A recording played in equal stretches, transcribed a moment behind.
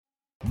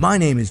My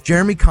name is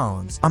Jeremy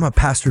Collins. I'm a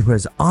pastor who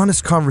has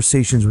honest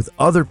conversations with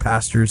other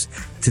pastors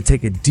to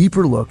take a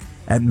deeper look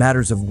at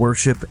matters of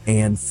worship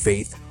and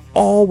faith,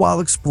 all while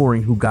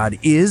exploring who God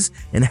is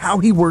and how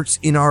he works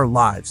in our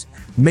lives.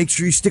 Make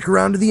sure you stick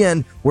around to the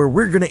end where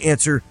we're going to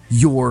answer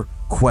your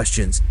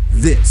questions.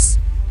 This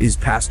is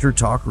Pastor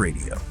Talk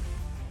Radio.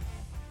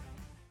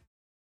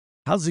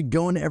 How's it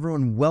going,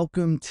 everyone?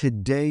 Welcome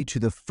today to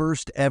the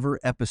first ever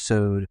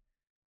episode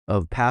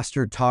of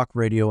Pastor Talk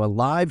Radio, a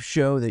live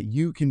show that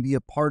you can be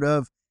a part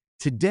of.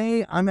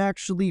 Today, I'm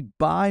actually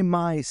by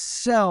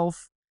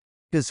myself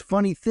because,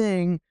 funny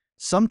thing,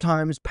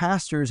 sometimes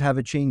pastors have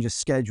a change of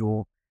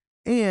schedule,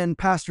 and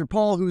Pastor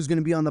Paul, who's going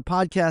to be on the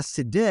podcast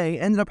today,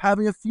 ended up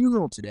having a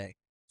funeral today.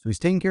 So he's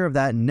taking care of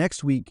that.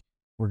 Next week,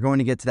 we're going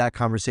to get to that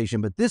conversation.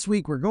 But this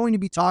week, we're going to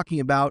be talking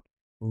about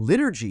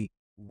liturgy.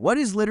 What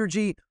is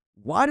liturgy?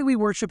 Why do we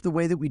worship the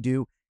way that we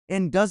do?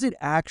 And does it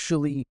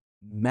actually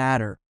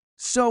matter?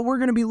 So we're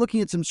going to be looking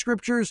at some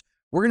scriptures.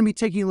 We're going to be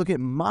taking a look at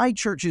my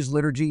church's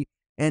liturgy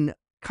and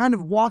kind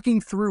of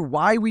walking through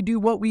why we do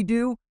what we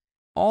do,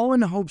 all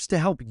in hopes to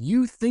help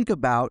you think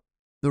about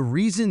the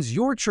reasons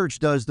your church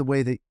does the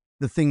way that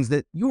the things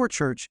that your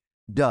church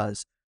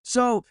does.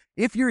 So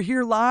if you're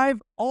here live,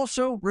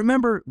 also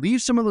remember,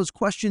 leave some of those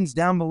questions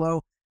down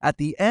below. At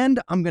the end,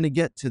 I'm going to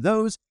get to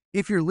those.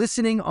 If you're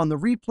listening on the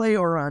replay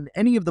or on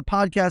any of the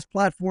podcast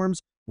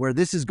platforms where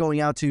this is going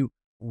out to,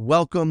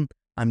 welcome.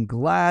 I'm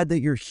glad that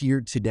you're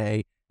here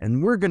today,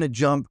 and we're going to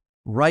jump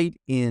right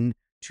in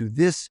to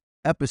this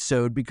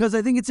episode because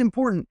I think it's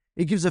important.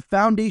 It gives a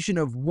foundation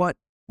of what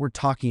we're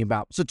talking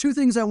about. So two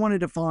things I want to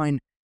define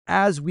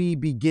as we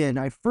begin.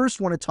 I first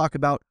want to talk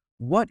about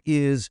what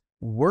is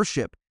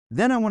worship.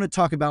 Then I want to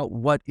talk about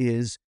what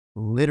is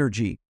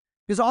liturgy.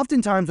 Because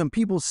oftentimes when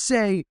people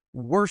say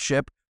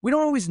worship, we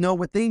don't always know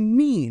what they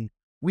mean.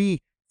 We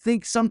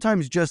think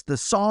sometimes just the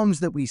songs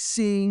that we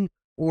sing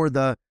or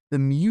the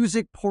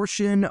music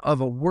portion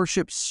of a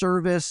worship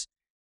service.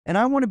 And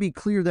I want to be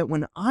clear that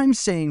when I'm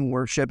saying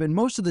worship, and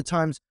most of the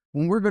times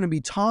when we're going to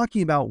be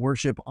talking about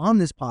worship on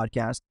this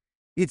podcast,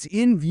 it's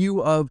in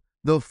view of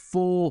the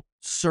full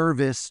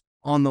service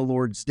on the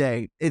Lord's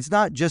Day. It's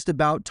not just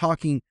about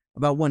talking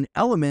about one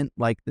element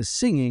like the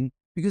singing,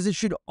 because it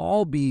should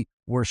all be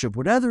worship.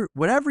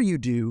 Whatever you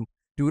do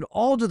it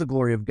all to the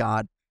glory of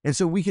God. And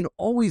so we can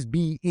always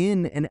be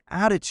in an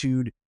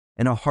attitude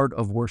and a heart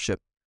of worship.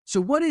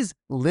 So what is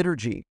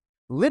liturgy?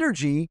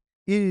 Liturgy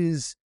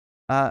is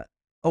a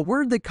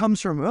word that comes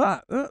from,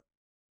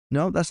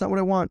 no, that's not what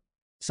I want.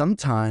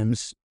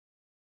 Sometimes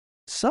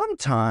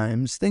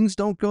things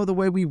don't go the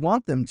way we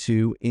want them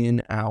to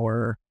in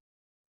our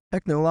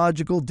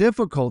technological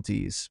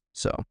difficulties.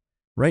 So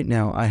right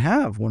now I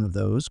have one of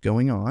those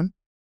going on.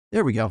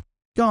 There we go.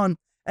 Gone.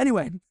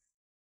 Anyway,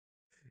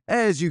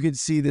 as you can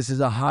see, this is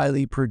a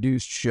highly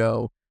produced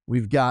show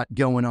we've got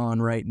going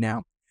on right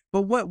now.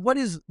 But what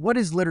is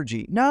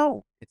liturgy?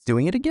 No, it's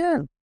doing it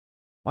again.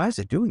 Why is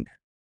it doing that?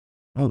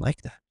 I don't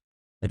like that.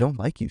 I don't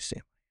like you,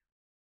 Sam.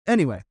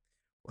 Anyway,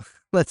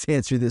 let's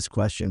answer this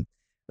question.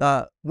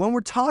 When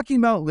we're talking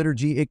about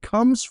liturgy, it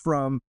comes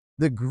from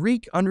the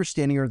Greek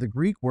understanding or the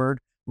Greek word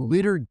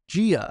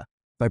liturgia,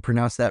 if I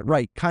pronounce that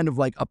right, kind of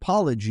like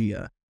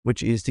apologia,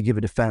 which is to give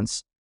a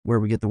defense,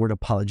 where we get the word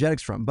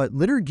apologetics from. But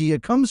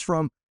liturgia comes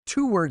from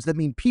two words that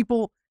mean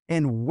people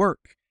and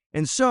work.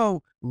 And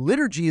so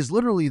liturgy is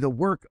literally the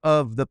work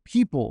of the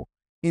people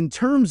in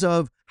terms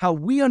of how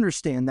we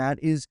understand that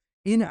is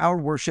in our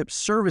worship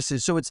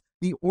services. So it's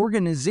the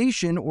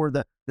organization or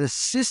the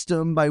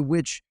system by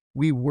which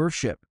we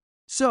worship.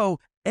 So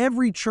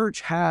every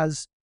church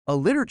has a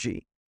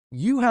liturgy.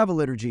 You have a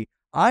liturgy.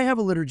 I have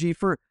a liturgy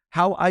for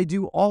how I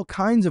do all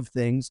kinds of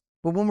things.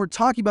 But when we're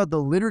talking about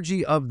the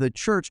liturgy of the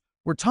church,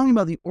 we're talking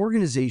about the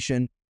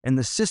organization and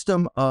the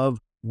system of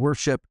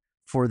worship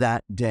for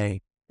that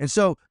day. And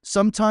so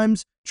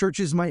sometimes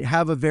churches might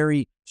have a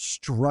very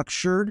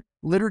structured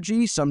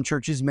liturgy. Some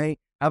churches may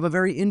have a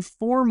very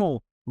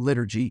informal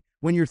liturgy.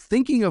 When you're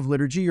thinking of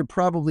liturgy, you're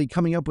probably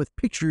coming up with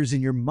pictures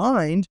in your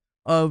mind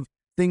of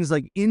things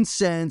like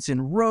incense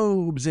and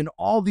robes and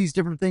all these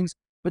different things.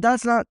 But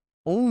that's not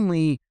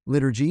only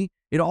liturgy.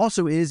 It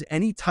also is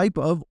any type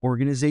of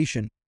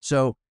organization.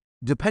 So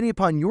depending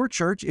upon your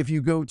church, if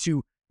you go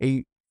to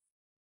a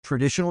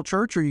traditional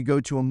church or you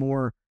go to a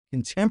more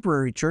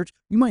contemporary church,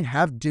 you might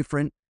have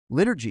different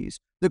liturgies.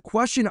 The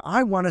question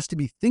I want us to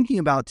be thinking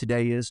about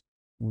today is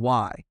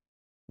why?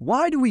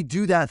 Why do we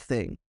do that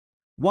thing?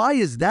 Why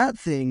is that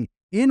thing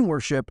in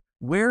worship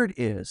where it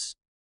is?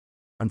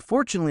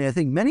 Unfortunately, I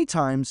think many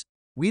times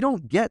we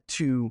don't get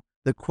to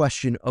the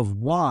question of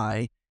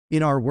why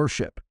in our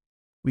worship.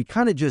 We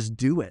kind of just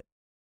do it.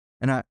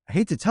 And I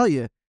hate to tell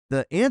you,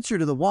 the answer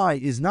to the why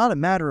is not a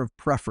matter of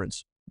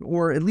preference,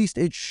 or at least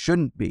it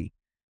shouldn't be.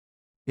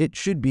 It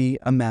should be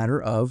a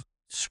matter of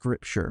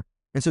Scripture.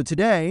 And so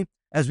today,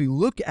 as we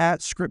look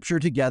at Scripture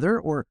together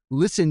or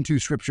listen to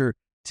Scripture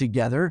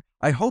together,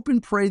 I hope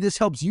and pray this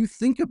helps you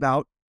think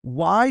about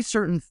why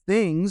certain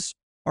things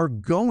are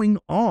going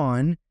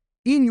on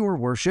in your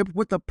worship,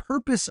 what the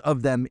purpose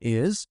of them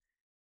is,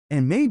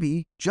 And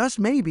maybe, just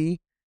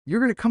maybe, you're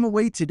going to come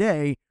away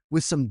today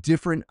with some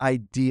different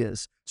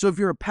ideas. So if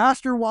you're a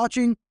pastor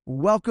watching,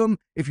 welcome.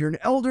 If you're an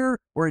elder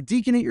or a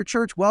deacon at your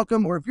church,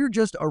 welcome. Or if you're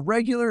just a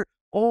regular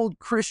old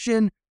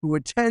Christian who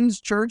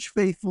attends church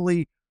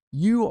faithfully,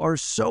 you are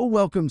so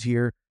welcomed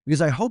here,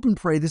 because I hope and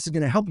pray this is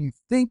going to help you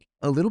think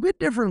a little bit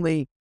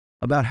differently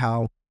about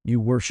how you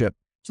worship.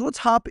 So let's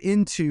hop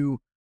into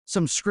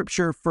some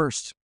scripture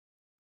first.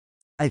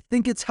 I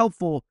think it's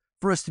helpful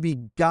for us to be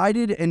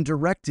guided and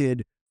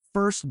directed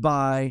first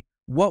by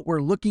what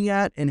we're looking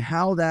at and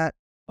how that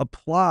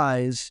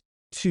applies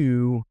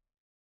to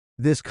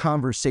this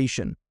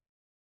conversation.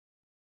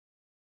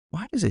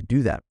 Why does it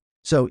do that?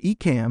 So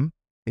Ecamm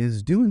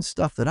is doing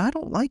stuff that I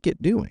don't like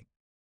it doing.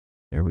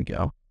 There we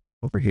go.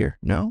 Over here.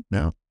 No.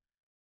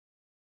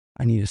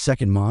 I need a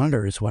second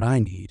monitor is what I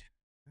need.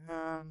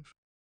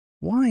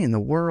 Why in the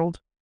world?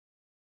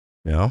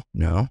 No.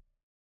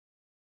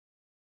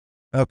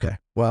 Okay,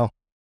 well,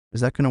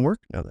 is that going to work?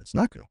 No, that's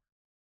not going to work.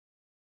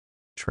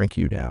 Shrink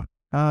you down.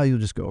 You'll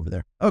just go over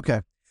there.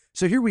 Okay,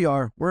 so here we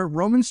are. We're at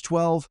Romans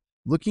 12,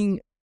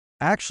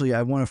 actually,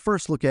 I want to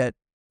first look at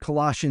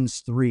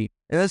Colossians 3.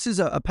 And this is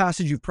a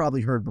passage you've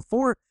probably heard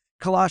before.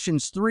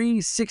 Colossians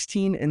 3,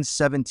 16 and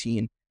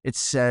 17. It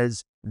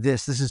says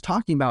this. This is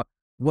talking about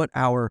what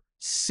our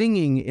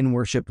singing in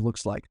worship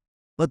looks like.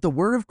 Let the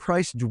word of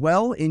Christ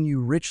dwell in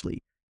you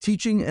richly,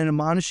 teaching and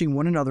admonishing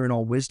one another in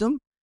all wisdom,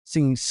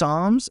 singing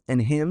psalms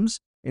and hymns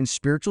and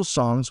spiritual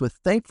songs with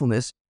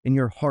thankfulness in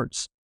your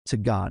hearts to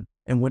God.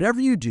 And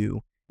whatever you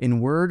do, in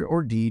word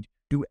or deed,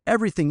 do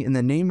everything in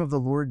the name of the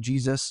Lord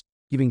Jesus,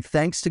 giving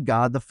thanks to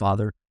God the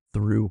Father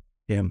through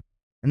him.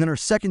 And then our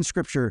second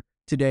scripture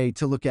today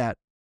to look at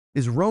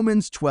is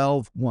Romans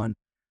 12:1.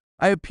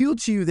 I appeal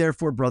to you,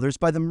 therefore, brothers,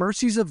 by the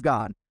mercies of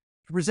God,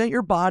 to present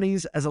your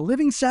bodies as a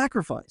living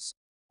sacrifice,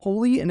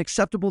 holy and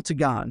acceptable to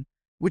God,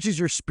 which is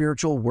your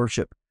spiritual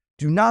worship.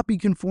 Do not be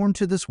conformed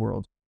to this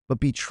world, but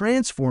be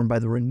transformed by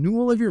the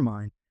renewal of your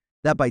mind,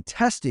 that by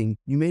testing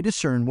you may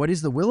discern what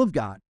is the will of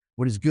God,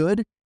 what is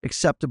good,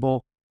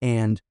 acceptable,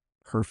 and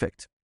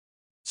perfect.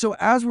 So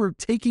as we're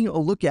taking a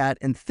look at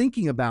and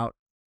thinking about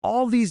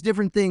all these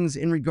different things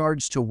in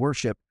regards to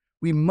worship,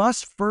 we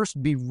must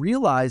first be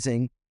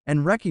realizing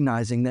and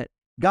recognizing that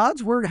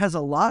God's word has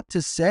a lot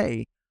to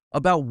say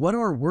about what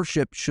our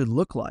worship should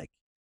look like.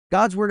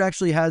 God's word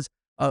actually has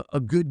a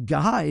good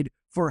guide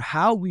for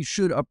how we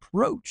should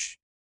approach.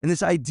 And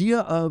this idea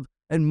of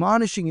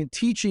admonishing and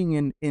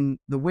teaching in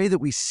the way that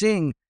we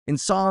sing in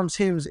psalms,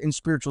 hymns, and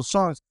spiritual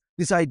songs,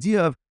 this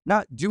idea of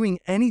not doing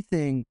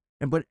anything,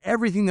 but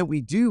everything that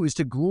we do is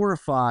to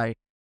glorify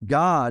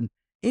God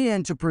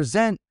and to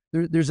present,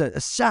 there's a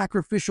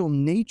sacrificial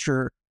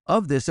nature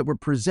of this, that we're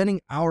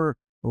presenting our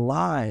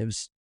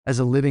lives as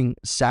a living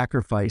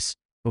sacrifice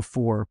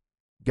before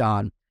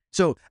God.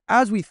 So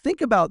as we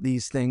think about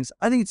these things,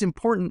 I think it's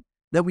important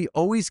that we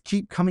always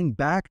keep coming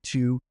back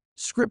to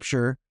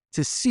Scripture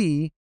to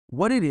see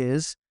what it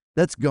is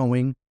that's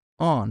going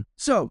on.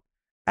 So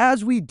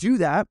as we do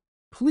that,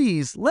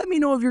 please let me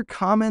know of your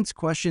comments,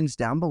 questions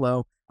down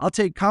below. I'll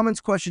take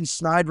comments, questions,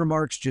 snide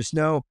remarks. Just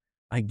know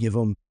I give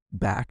them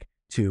back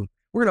too.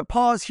 We're going to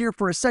pause here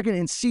for a second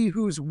and see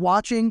who's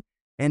watching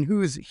and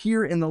who's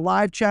here in the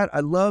live chat.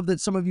 I love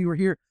that some of you are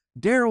here.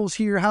 Daryl's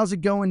here. How's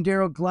it going,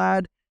 Daryl?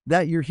 Glad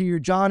that you're here.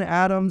 John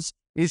Adams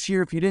is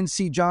here. If you didn't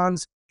see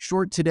John's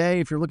short today,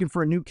 if you're looking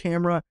for a new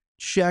camera,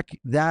 check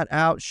that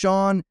out.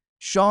 Sean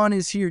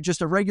is here,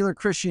 just a regular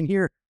Christian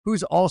here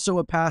who's also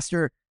a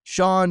pastor.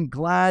 Sean,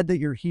 glad that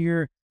you're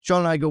here. Sean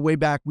and I go way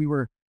back. We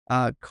were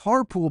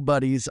carpool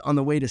buddies on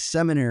the way to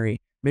seminary.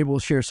 Maybe we'll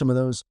share some of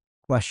those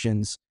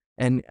questions.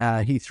 And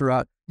he threw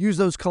out, use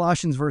those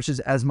Colossians verses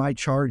as my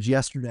charge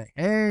yesterday.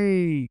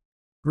 Hey,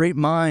 great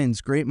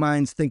minds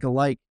think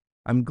alike.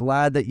 I'm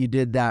glad that you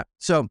did that.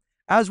 So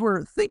as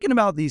we're thinking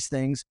about these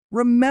things,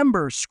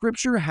 remember,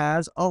 Scripture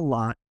has a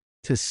lot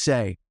to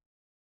say.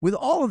 With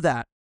all of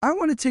that, I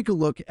want to take a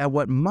look at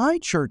what my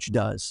church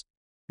does,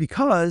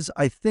 because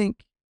I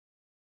think,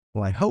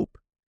 well, I hope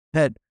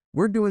that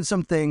we're doing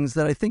some things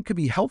that I think could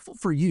be helpful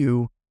for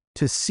you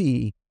to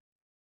see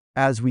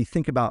as we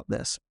think about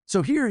this.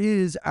 So here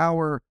is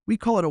we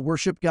call it a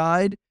worship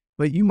guide,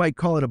 but you might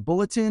call it a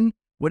bulletin.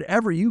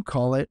 Whatever you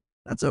call it,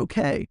 that's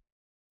okay.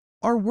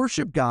 Our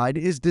worship guide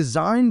is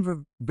designed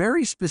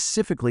very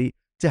specifically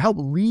to help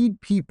lead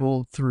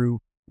people through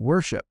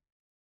worship,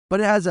 but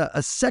it has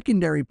a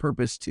secondary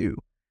purpose too.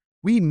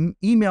 We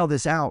email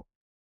this out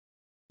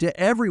to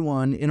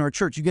everyone in our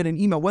church. You get an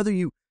email, whether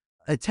you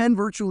attend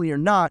virtually or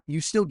not,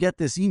 you still get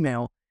this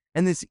email,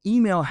 and this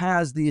email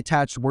has the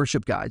attached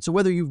worship guide. So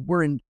whether you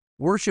were in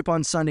worship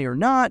on Sunday or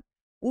not,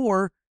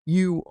 or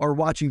you are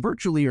watching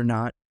virtually or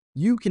not,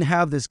 you can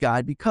have this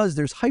guide because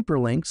there's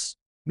hyperlinks,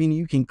 meaning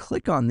you can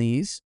click on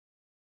these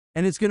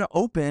and it's going to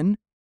open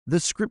the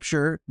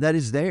scripture that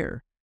is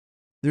there.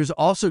 There's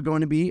also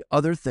going to be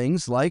other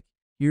things like,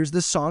 here's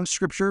the song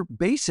scripture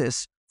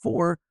basis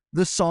for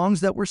the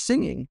songs that we're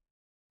singing.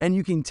 And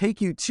you can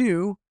take you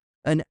to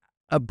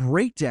a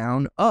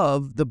breakdown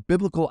of the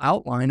biblical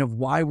outline of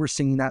why we're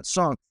singing that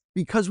song.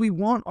 because we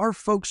want our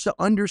folks to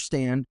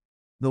understand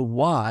the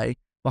why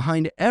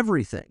behind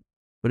everything.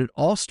 But it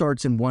all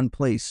starts in one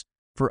place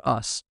for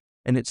us,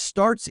 and it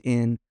starts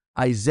in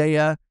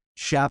Isaiah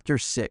chapter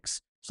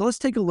 6. So let's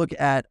take a look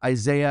at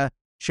Isaiah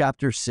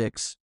chapter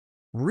 6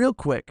 real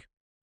quick,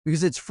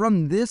 because it's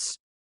from this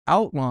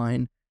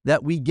outline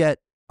that we get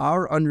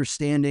our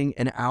understanding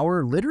and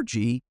our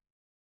liturgy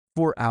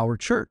for our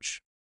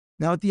church.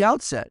 Now, at the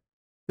outset,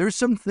 there's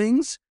some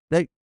things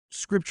that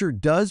Scripture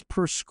does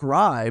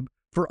prescribe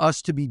for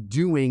us to be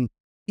doing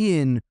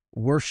in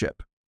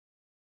worship.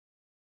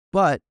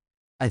 But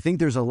I think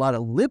there's a lot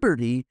of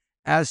liberty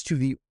as to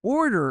the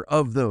order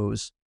of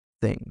those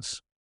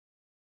things.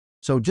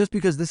 So just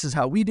because this is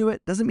how we do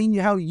it doesn't mean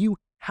how you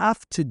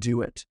have to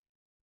do it.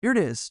 Here it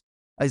is,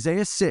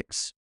 Isaiah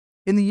 6.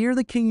 In the year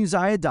that King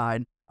Uzziah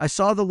died, I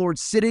saw the Lord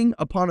sitting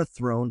upon a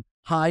throne,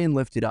 high and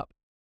lifted up.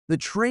 The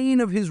train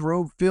of his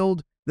robe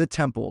filled the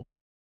temple.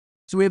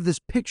 So we have this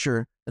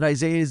picture that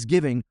Isaiah is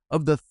giving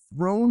of the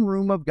throne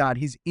room of God.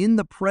 He's in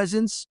the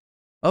presence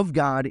of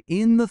God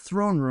in the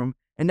throne room,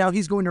 and now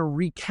he's going to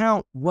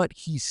recount what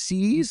he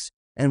sees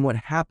and what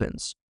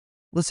happens.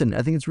 Listen,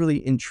 I think it's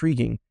really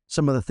intriguing,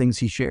 some of the things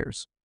he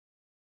shares.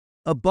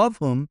 Above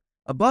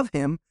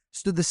him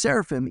stood the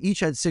seraphim. Each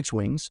had 6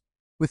 wings.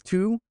 With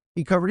 2,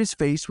 he covered his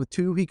face. With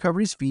 2, he covered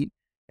his feet.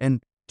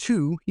 And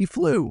 2, he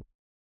flew.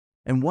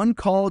 And one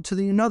called to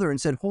the another and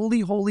said,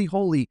 Holy, holy,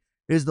 holy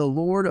is the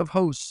Lord of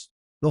hosts.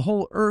 The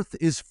whole earth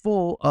is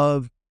full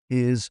of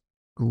his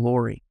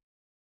glory.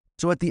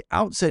 So at the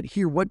outset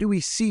here, what do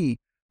we see?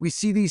 We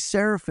see these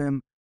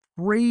seraphim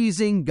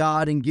praising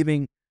God and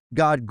giving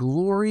God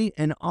glory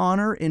and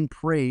honor and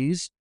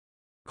praise,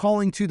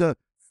 calling to the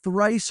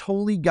thrice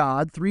holy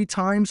God, 3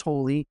 times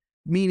holy,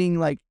 meaning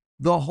like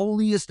the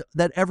holiest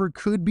that ever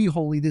could be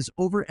holy, this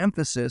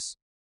overemphasis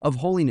of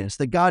holiness,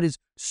 that God is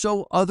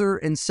so other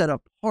and set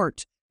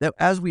apart that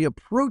as we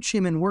approach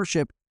him in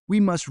worship, we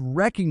must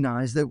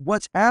recognize that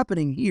what's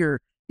happening here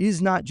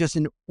is not just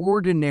an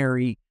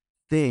ordinary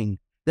thing,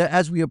 that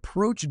as we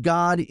approach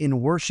God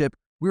in worship,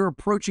 we're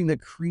approaching the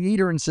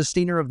creator and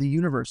sustainer of the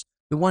universe,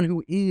 the one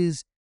who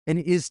is and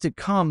is to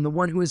come, the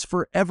one who has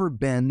forever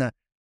been, the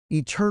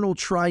eternal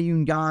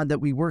triune God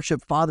that we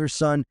worship, Father,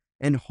 Son,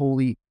 and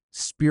Holy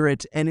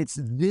Spirit. And it's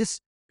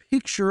this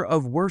picture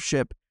of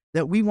worship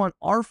that we want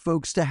our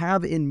folks to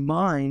have in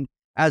mind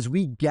as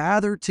we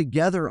gather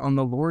together on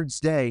the Lord's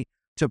Day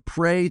to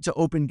pray, to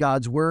open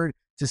God's word,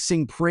 to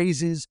sing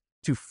praises,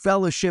 to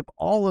fellowship,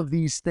 all of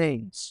these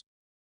things.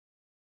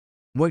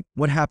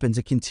 What happens?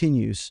 It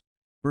continues.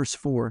 Verse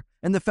 4,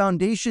 and the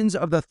foundations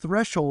of the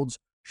thresholds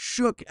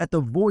shook at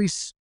the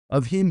voice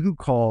of him who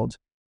called,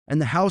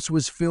 and the house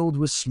was filled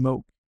with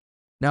smoke.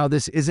 Now,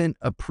 this isn't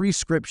a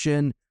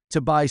prescription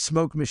to buy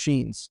smoke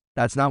machines.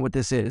 That's not what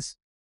this is.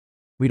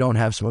 We don't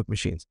have smoke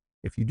machines.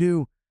 If you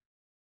do,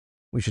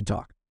 we should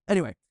talk.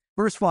 Anyway,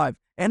 verse 5,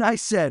 and I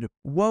said,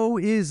 woe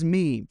is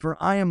me, for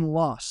I am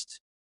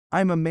lost.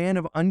 I am a man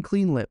of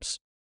unclean lips,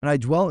 and I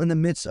dwell in the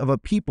midst of a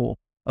people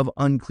of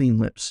unclean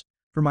lips.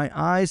 For my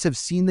eyes have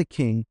seen the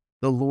King,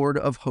 the Lord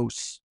of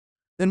hosts.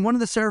 Then one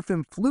of the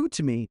seraphim flew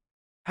to me,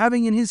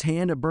 having in his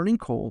hand a burning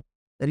coal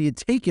that he had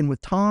taken with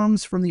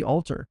tongs from the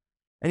altar.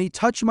 And he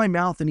touched my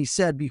mouth, and he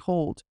said,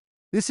 behold,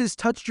 this has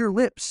touched your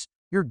lips.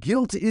 Your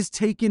guilt is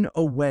taken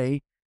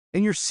away,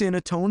 and your sin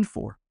atoned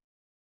for.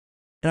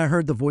 And I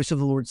heard the voice of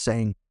the Lord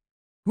saying,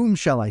 whom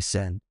shall I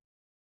send?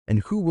 And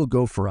who will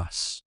go for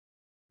us?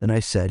 Then I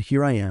said,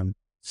 here I am,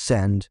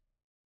 send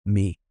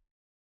me.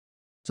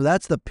 So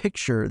that's the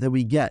picture that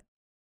we get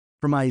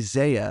from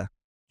Isaiah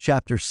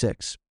chapter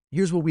 6.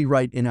 Here's what we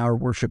write in our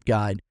worship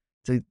guide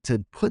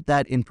to put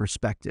that in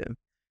perspective.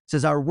 It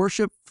says, our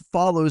worship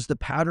follows the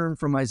pattern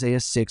from Isaiah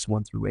 6,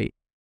 1 through 8.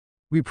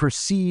 We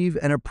perceive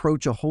and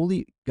approach a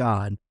holy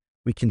God.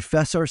 We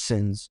confess our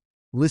sins,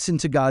 listen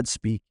to God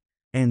speak,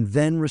 and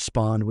then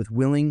respond with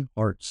willing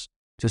hearts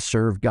to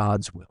serve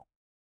God's will.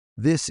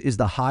 This is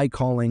the high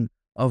calling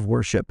of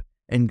worship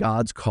and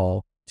God's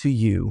call to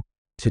you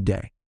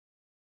today.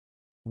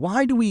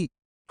 Why do we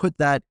put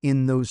that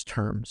in those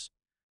terms?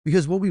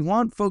 Because what we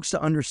want folks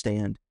to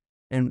understand,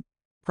 and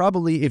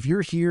probably if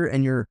you're here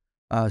and you're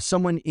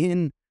someone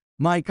in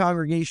my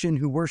congregation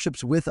who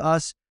worships with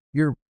us,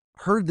 you've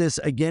heard this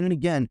again and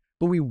again,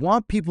 but we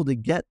want people to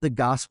get the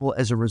gospel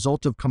as a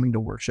result of coming to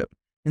worship.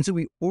 And so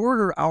we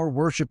order our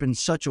worship in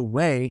such a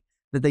way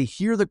that they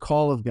hear the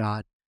call of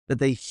God, that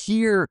they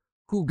hear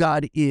who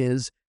God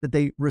is, that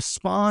they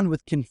respond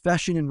with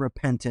confession and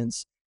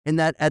repentance, and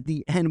that at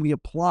the end we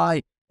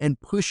apply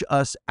and push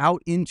us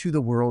out into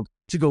the world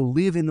to go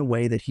live in the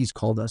way that he's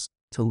called us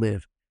to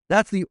live.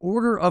 That's the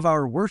order of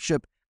our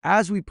worship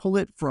as we pull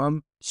it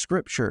from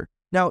Scripture.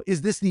 Now,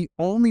 is this the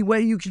only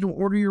way you can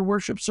order your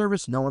worship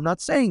service? No, I'm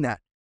not saying that.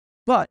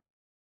 But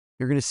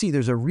you're going to see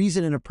there's a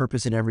reason and a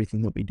purpose in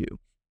everything that we do.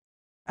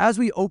 As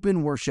we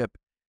open worship,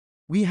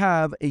 we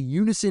have a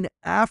unison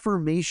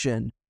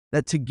affirmation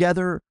that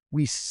together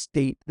we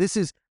state. This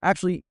is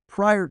actually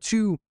prior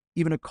to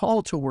even a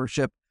call to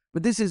worship,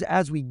 but this is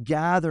as we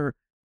gather.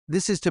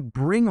 This is to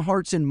bring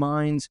hearts and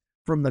minds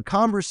from the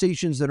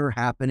conversations that are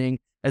happening,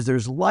 as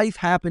there's life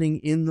happening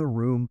in the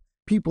room.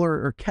 People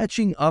are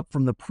catching up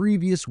from the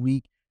previous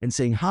week and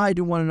saying hi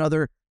to one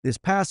another. This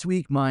past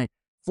week, my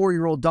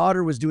 4-year-old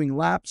daughter was doing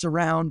laps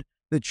around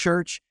the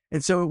church.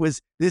 And so it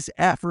was this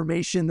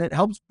affirmation that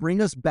helps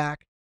bring us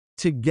back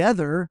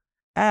together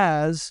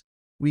as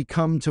we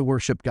come to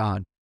worship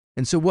God.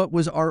 And so what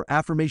was our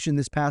affirmation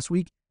this past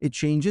week? It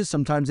changes.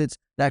 Sometimes it's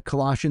that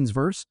Colossians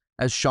verse,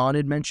 as Sean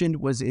had mentioned,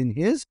 was in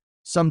his.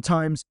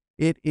 Sometimes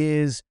it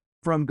is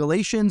from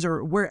Galatians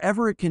or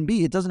wherever it can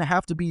be. It doesn't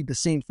have to be the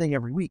same thing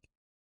every week.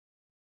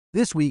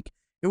 This week,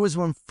 it was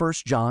from 1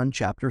 John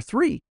chapter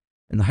 3.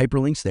 And the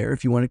hyperlink's there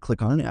if you want to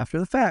click on it after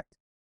the fact.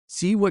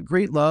 See what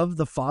great love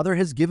the Father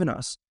has given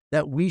us,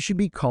 that we should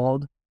be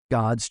called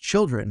God's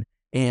children,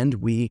 and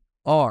we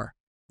are.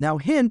 Now,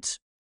 hint,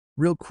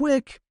 real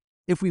quick,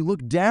 if we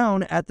look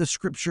down at the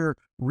scripture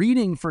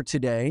reading for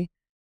today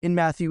in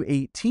Matthew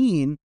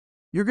 18,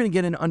 you're going to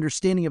get an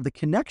understanding of the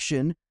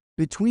connection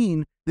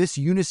between this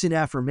unison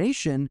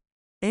affirmation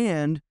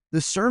and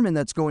the sermon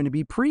that's going to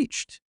be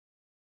preached.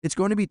 It's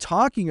going to be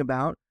talking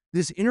about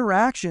this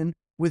interaction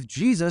with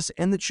Jesus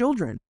and the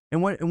children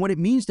and what it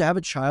means to have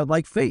a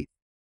childlike faith.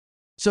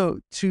 So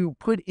to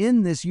put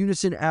in this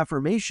unison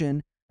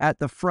affirmation at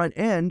the front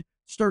end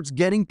starts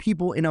getting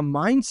people in a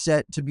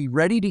mindset to be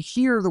ready to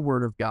hear the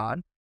word of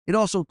God. It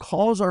also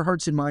calls our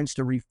hearts and minds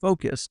to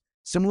refocus,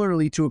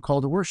 similarly to a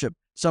call to worship.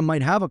 Some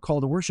might have a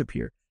call to worship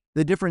here.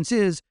 The difference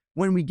is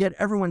when we get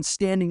everyone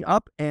standing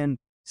up and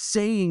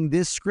saying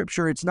this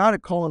scripture, it's not a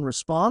call and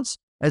response,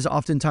 as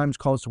oftentimes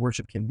calls to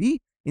worship can be.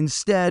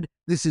 Instead,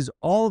 this is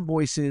all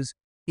voices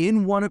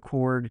in one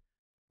accord,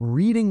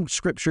 reading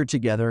scripture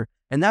together,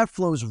 and that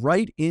flows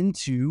right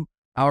into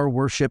our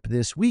worship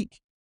this week.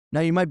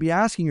 Now, you might be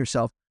asking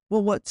yourself,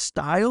 well, what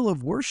style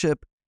of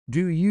worship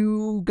do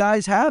you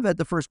guys have at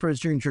the First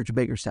Presbyterian Church of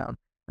Bakerstown?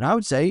 And I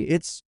would say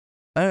it's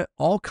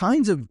all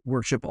kinds of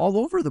worship all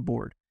over the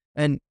board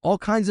and all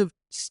kinds of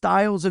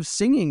styles of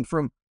singing,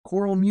 from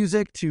choral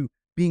music to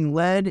being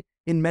led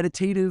in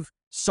meditative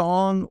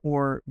song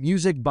or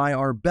music by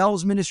our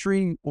bells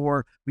ministry,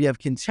 or we have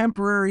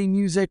contemporary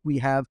music. We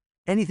have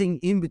anything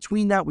in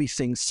between that. We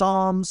sing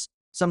psalms.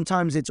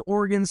 Sometimes it's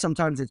organ,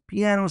 sometimes it's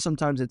piano,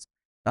 sometimes it's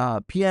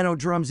piano,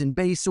 drums, and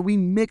bass. So we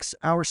mix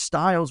our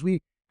styles.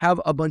 We have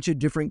a bunch of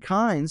different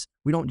kinds.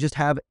 We don't just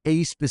have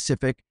a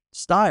specific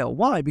style.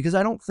 Why? Because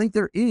I don't think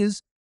there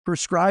is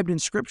prescribed in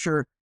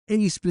Scripture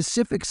any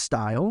specific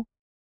style.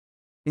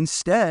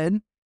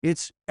 Instead,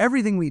 it's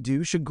everything we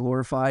do should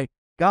glorify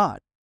God.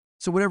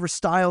 So whatever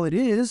style it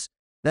is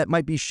that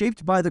might be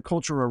shaped by the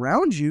culture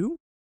around you,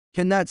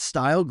 can that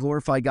style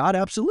glorify God?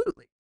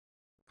 Absolutely.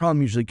 The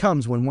problem usually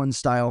comes when one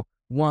style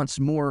wants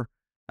more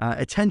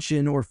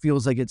attention or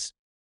feels like it's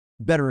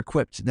better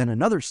equipped than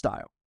another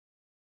style.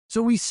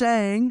 So we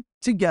sang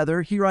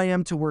together, "Here I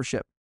am to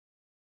worship."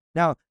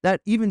 Now,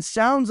 that even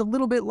sounds a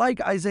little bit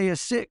like Isaiah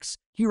 6.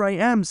 Here I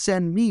am,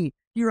 send me.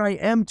 Here I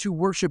am to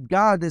worship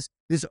God.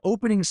 This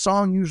opening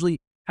song usually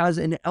has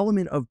an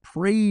element of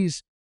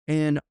praise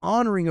and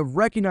honoring, of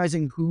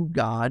recognizing who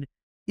God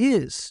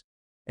is.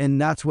 And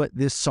that's what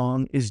this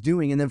song is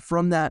doing. And then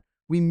from that,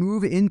 we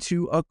move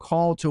into a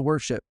call to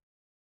worship.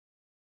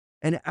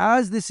 And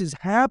as this is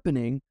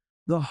happening,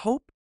 the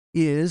hope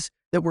is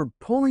that we're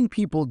pulling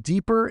people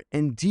deeper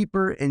and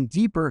deeper and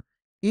deeper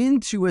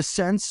into a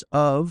sense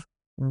of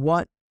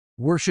what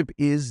worship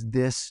is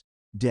this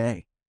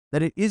day.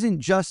 That it isn't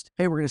just,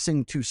 hey, we're going to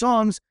sing 2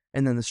 songs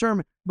and then the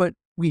sermon, but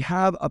we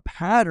have a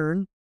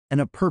pattern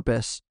and a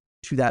purpose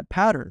to that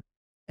pattern.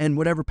 And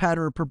whatever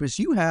pattern or purpose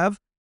you have,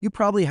 you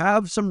probably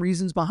have some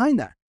reasons behind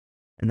that.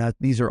 And that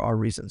these are our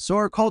reasons. So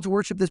our call to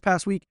worship this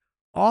past week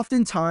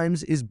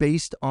oftentimes is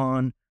based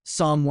on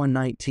Psalm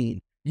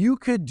 119. You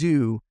could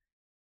do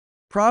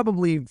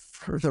probably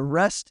for the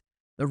rest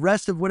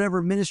of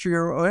whatever ministry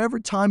or whatever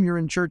time you're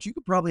in church, you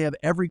could probably have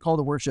every call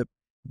to worship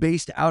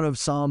based out of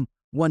Psalm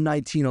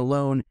 119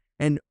 alone.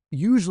 And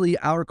usually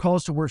our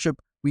calls to worship,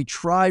 we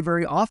try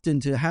very often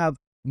to have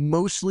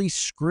mostly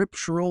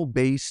scriptural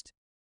based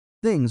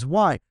things.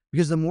 Why?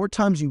 Because the more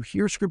times you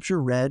hear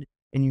scripture read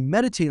and you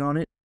meditate on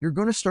it, you're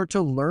going to start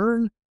to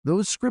learn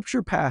those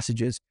scripture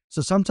passages.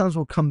 So sometimes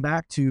we'll come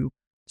back to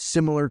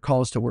similar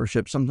calls to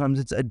worship. Sometimes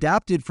it's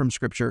adapted from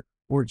scripture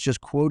or it's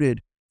just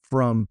quoted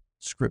from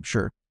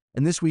scripture.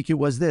 And this week it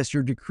was this: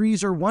 your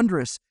decrees are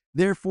wondrous,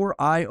 therefore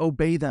I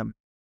obey them.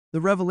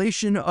 The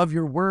revelation of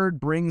your word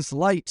brings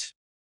light.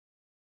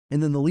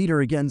 And then the leader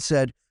again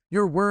said,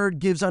 your word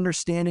gives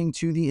understanding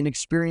to the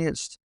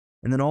inexperienced.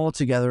 And then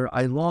altogether,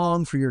 I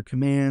long for your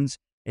commands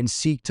and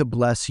seek to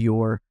bless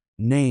your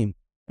name.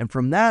 And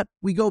from that,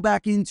 we go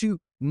back into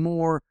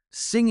more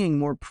singing,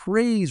 more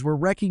praise. We're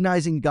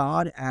recognizing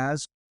God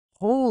as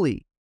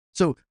holy.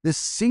 So this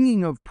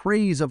singing of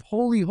praise of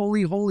holy,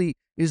 holy, holy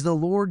is the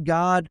Lord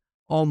God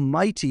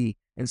Almighty.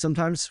 And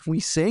sometimes we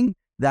sing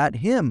that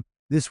hymn.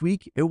 This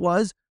week it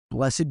was,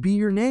 blessed be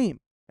your name.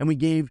 And we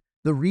gave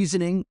the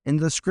reasoning and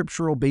the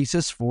scriptural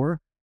basis for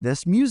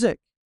this music.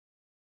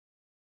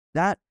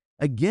 That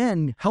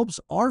again, helps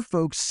our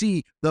folks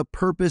see the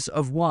purpose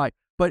of why.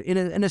 But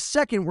in a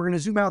second, we're going to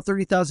zoom out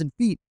 30,000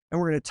 feet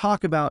and we're going to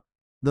talk about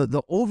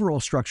the overall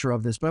structure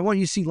of this. But I want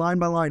you to see line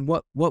by line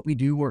what we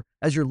do, or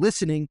as you're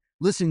listening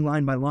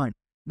line by line.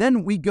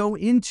 Then we go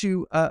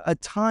into a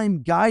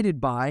time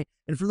guided by,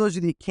 and for those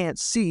of you that can't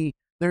see,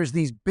 there's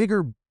these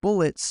bigger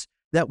bullets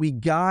that we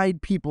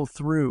guide people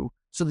through.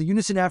 So the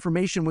unison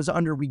affirmation was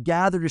under, we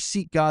gather to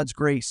seek God's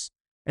grace.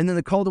 And then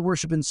the call to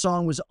worship and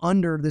song was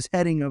under this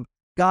heading of,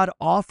 God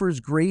offers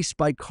grace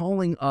by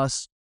calling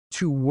us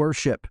to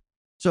worship.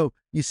 So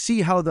you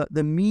see how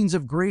the means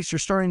of grace are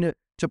starting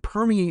to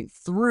permeate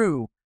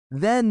through.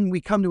 Then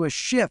we come to a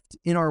shift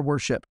in our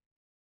worship.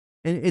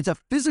 And it's a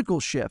physical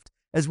shift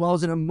as well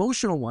as an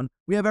emotional one.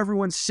 We have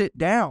everyone sit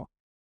down.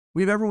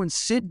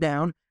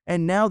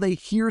 And now they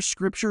hear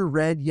scripture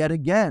read yet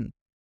again.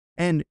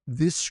 And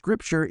this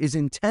scripture is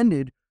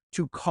intended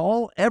to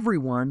call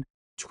everyone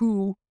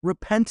to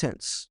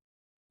repentance.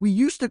 We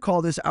used to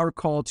call this our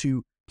call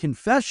to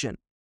confession.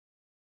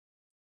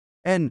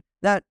 And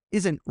that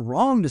isn't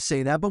wrong to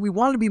say that, but we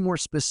want to be more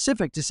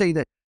specific to say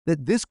that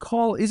this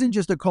call isn't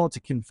just a call to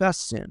confess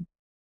sin.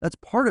 That's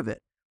part of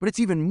it. But it's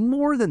even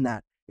more than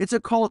that. It's a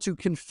call to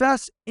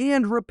confess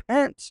and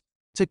repent,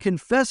 to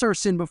confess our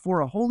sin before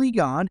a holy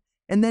God,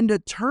 and then to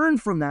turn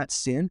from that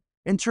sin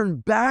and turn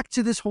back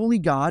to this holy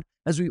God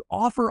as we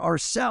offer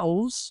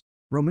ourselves,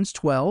 Romans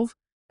 12,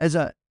 as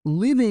a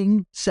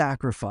living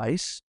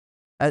sacrifice.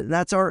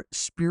 That's our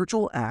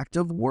spiritual act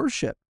of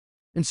worship.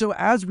 And so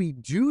as we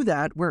do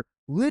that, we're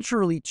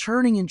literally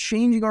turning and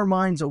changing our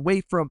minds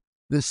away from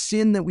the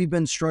sin that we've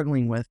been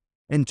struggling with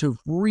and to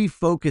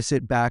refocus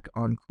it back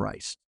on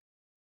Christ.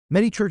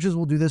 Many churches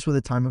will do this with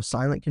a time of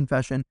silent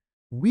confession.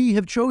 We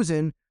have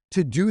chosen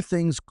to do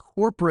things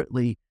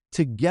corporately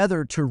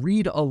together, to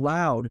read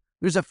aloud.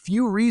 There's a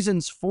few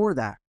reasons for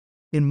that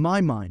in my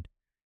mind.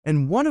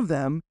 And one of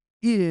them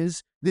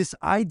is this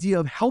idea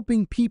of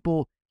helping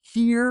people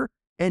hear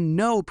and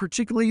know,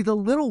 particularly the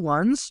little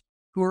ones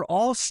who are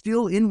all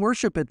still in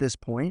worship at this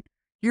point,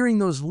 hearing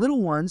those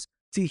little ones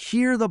to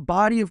hear the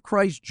body of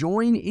Christ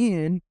join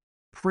in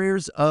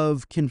prayers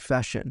of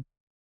confession.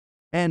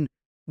 And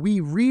we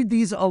read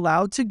these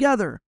aloud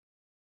together.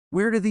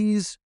 Where do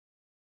these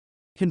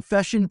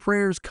confession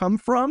prayers come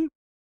from?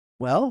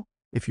 Well,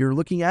 if you're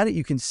looking at it,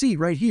 you can see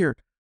right here,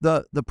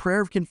 the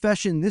prayer of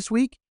confession this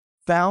week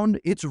found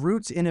its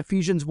roots in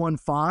Ephesians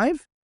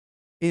 1:5,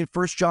 in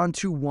 1 John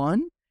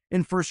 2:1,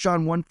 in 1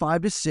 John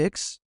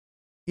 1:5-6,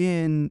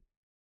 in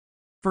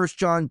 1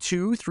 John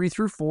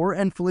 2:3-4,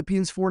 and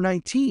Philippians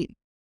 4:19.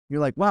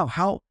 You're like, wow,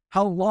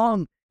 how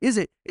long is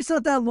it? It's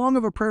not that long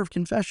of a prayer of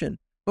confession,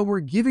 but we're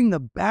giving the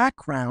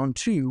background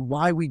to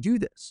why we do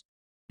this.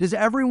 Does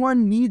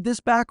everyone need this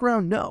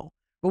background? No,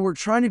 but we're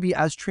trying to be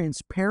as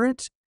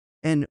transparent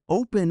and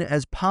open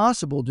as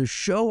possible to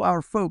show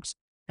our folks,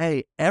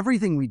 hey,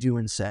 everything we do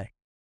and say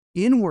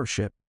in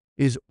worship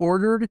is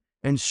ordered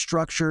and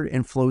structured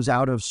and flows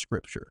out of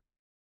Scripture.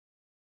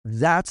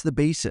 That's the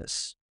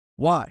basis.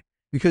 Why?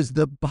 Because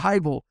the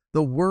Bible,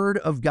 the Word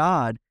of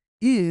God,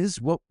 is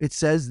what it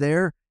says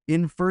there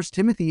in 1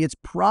 Timothy. It's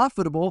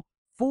profitable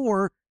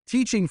for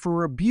teaching, for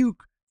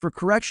rebuke, for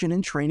correction,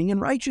 and training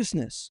in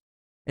righteousness.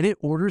 And it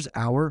orders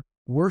our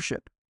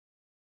worship.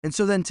 And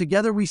so then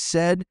together we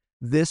said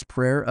this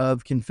prayer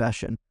of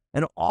confession.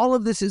 And all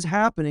of this is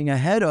happening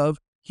ahead of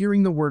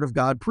hearing the Word of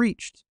God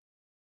preached.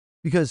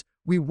 Because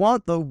we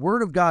want the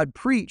Word of God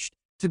preached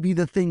to be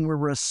the thing we're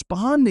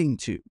responding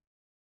to.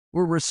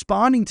 We're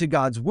responding to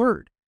God's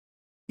Word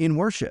in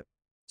worship.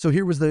 So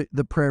here was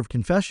the prayer of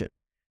confession.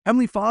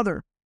 Heavenly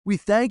Father, we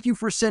thank you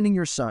for sending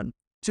your Son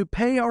to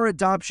pay our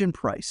adoption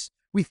price.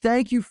 We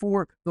thank you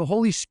for the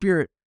Holy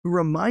Spirit who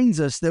reminds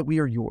us that we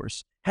are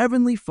yours.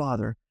 Heavenly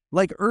Father,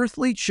 like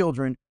earthly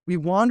children, we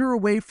wander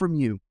away from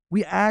you.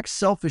 We act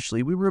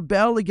selfishly. We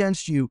rebel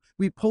against you.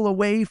 We pull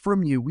away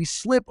from you. We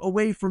slip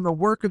away from the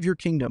work of your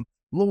kingdom.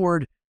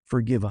 Lord,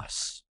 forgive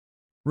us.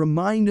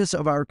 Remind us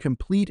of our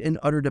complete and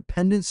utter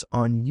dependence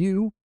on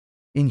you.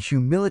 In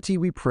humility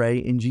we pray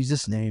in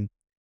Jesus' name.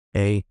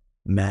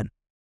 Amen.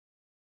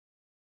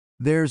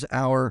 There's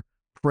our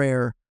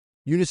prayer,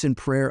 unison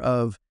prayer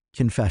of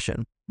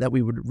confession that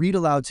we would read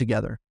aloud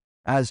together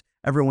as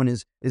everyone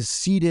is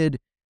seated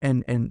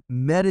and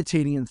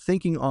meditating and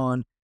thinking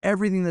on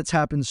everything that's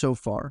happened so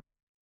far.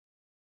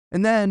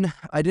 And then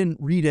I didn't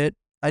read it.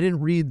 I didn't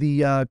read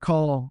the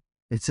call.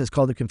 It says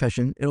call to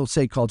confession. It'll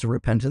say call to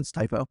repentance,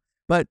 typo.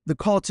 But the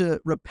call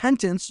to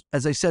repentance,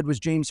 as I said, was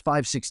James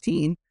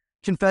 5:16.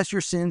 Confess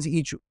your sins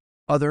each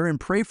other and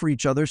pray for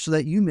each other so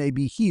that you may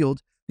be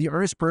healed. The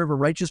earnest prayer of a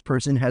righteous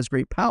person has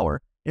great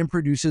power and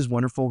produces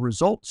wonderful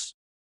results.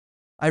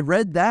 I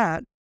read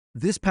that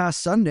this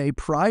past Sunday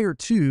prior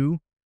to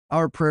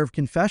our prayer of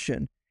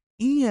confession.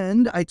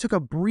 And I took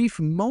a brief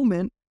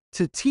moment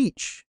to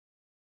teach.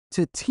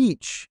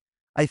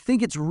 I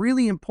think it's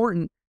really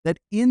important that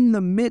in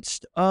the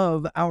midst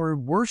of our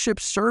worship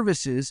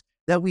services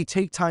that we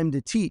take time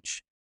to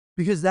teach,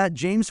 because that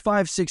James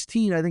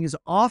 5:16, I think, is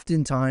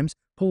oftentimes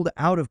pulled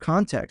out of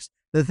context.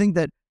 They think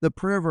that the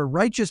prayer of a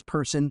righteous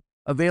person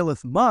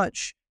availeth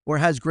much or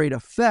has great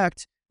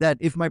effect, that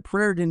if my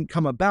prayer didn't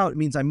come about, it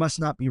means I must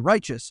not be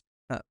righteous.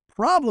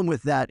 Problem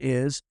with that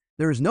is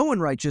there is no one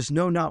righteous,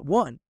 no, not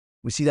one.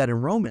 We see that in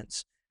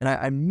Romans. And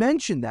I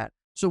mentioned that.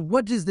 So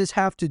what does this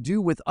have to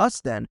do with us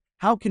then?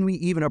 How can we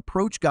even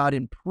approach God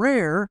in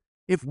prayer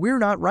if we're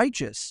not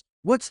righteous?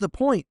 What's the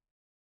point?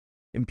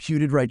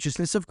 Imputed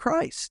righteousness of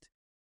Christ.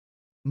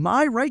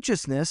 My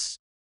righteousness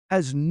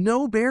has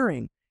no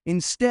bearing.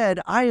 Instead,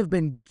 I have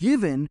been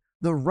given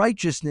the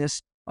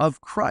righteousness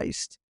of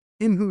Christ.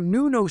 Him who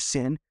knew no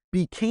sin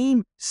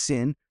became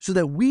sin so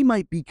that we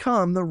might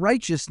become the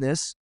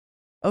righteousness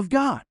of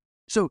God.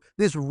 So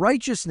this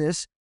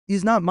righteousness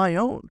is not my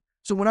own.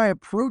 So when I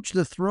approach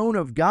the throne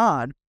of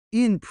God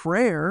in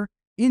prayer,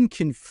 in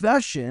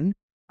confession,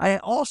 I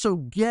also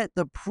get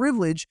the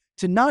privilege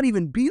to not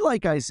even be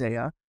like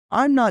Isaiah.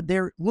 I'm not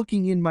there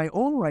looking in my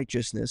own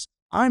righteousness.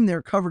 I'm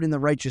there covered in the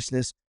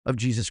righteousness of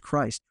Jesus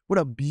Christ. What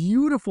a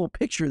beautiful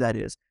picture that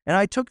is. And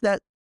I took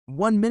that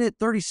 1 minute,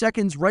 30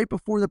 seconds right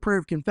before the prayer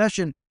of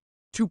confession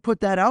to put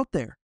that out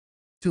there,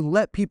 to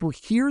let people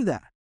hear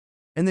that.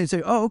 And they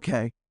say, oh,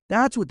 okay,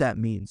 that's what that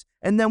means.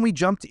 And then we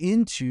jumped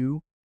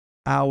into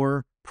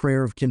our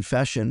prayer of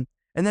confession.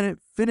 And then it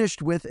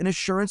finished with an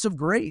assurance of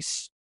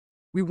grace.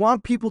 We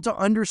want people to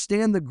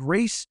understand the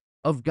grace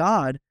of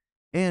God.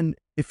 And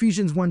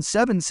Ephesians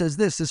 1:7 says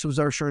this was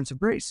our assurance of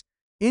grace.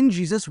 In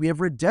Jesus, we have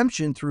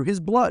redemption through his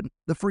blood,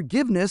 the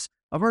forgiveness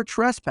of our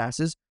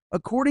trespasses,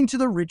 according to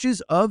the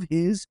riches of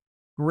his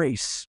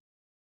grace.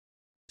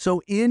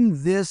 So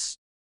in this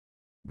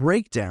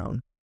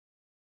breakdown,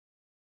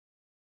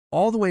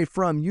 all the way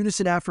from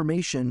unison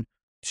affirmation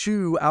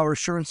to our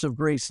assurance of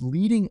grace,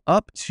 leading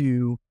up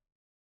to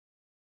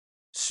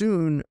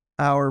soon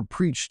our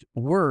preached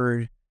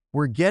word,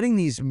 we're getting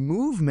these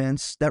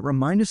movements that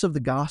remind us of the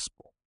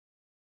gospel,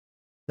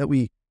 that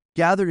we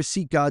gather to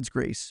seek God's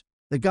grace,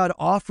 that God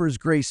offers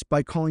grace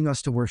by calling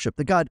us to worship,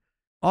 that God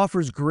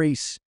offers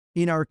grace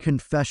in our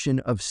confession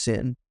of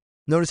sin.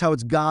 Notice how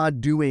it's God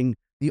doing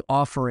the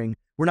offering.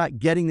 We're not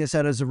getting this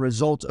out as a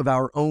result of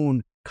our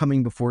own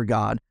coming before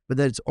God, but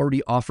that it's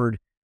already offered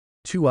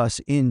to us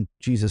in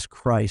Jesus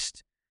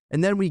Christ.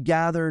 And then we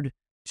gathered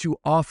to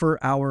offer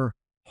our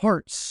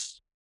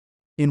hearts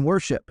in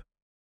worship.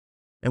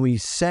 And we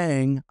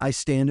sang, I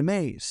Stand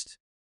Amazed.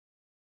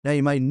 Now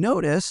you might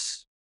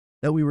notice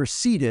that we were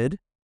seated.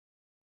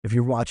 If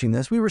you're watching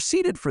this, we were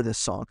seated for this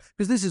song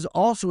because this is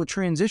also a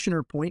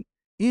transitioner point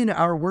in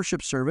our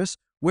worship service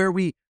where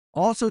we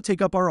also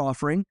take up our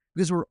offering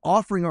because we're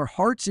offering our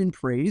hearts in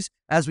praise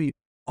as we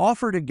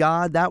offer to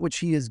God that which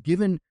he has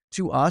given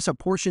to us, a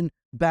portion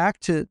back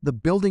to the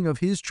building of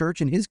his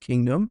church and his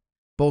kingdom,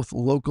 both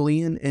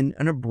locally and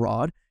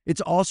abroad.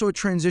 It's also a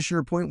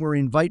transitioner point where we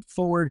invite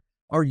forward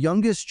our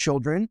youngest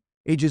children,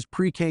 ages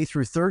pre-K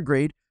through third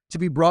grade, to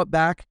be brought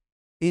back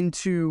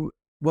into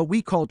what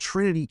we call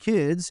Trinity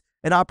Kids,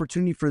 an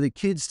opportunity for the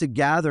kids to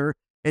gather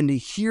and to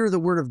hear the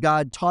word of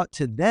God taught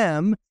to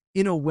them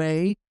in a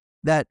way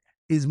that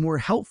is more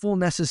helpful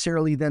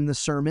necessarily than the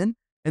sermon.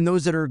 And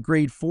those that are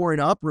grade 4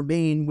 and up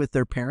remain with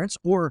their parents,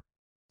 or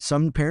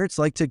some parents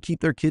like to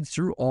keep their kids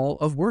through all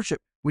of worship,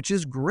 which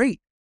is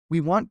great.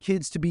 We want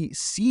kids to be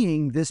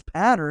seeing this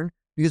pattern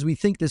because we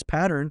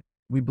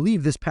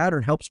believe this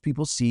pattern helps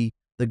people see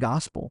the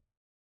gospel.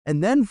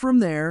 And then from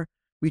there,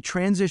 we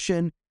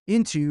transition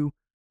into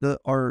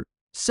our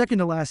second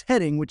to last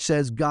heading, which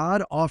says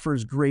God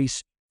offers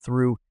grace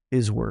through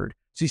his word.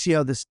 So you see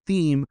how this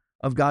theme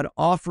of God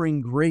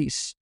offering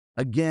grace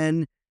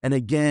again and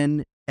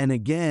again and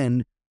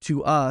again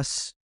to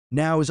us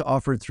now is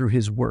offered through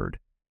his word.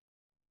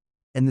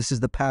 And this is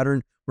the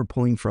pattern we're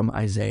pulling from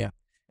Isaiah.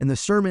 And the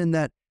sermon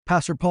that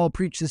Pastor Paul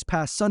preached this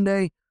past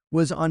Sunday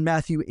was on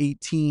Matthew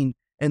 18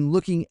 and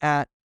looking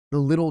at the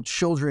little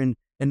children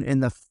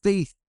and the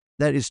faith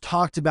that is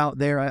talked about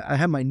there. I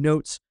have my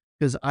notes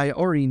because I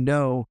already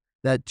know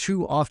that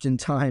too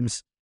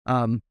oftentimes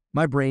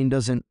my brain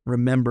doesn't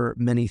remember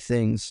many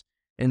things.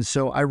 And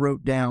so I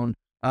wrote down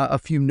a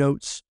few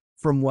notes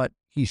from what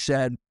he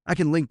said. I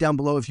can link down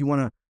below if you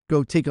want to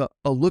go take a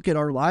look at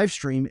our live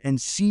stream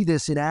and see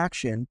this in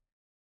action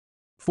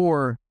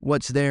for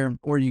what's there,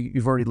 or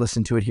you've already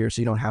listened to it here,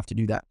 so you don't have to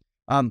do that.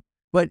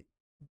 But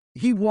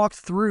he walked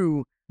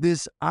through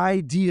this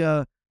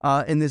idea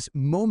in this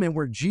moment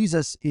where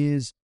Jesus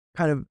is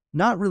kind of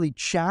not really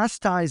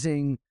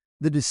chastising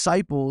the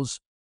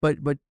disciples, but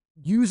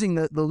using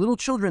the little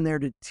children there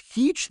to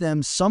teach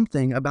them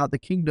something about the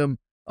kingdom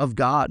of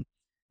God.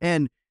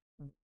 And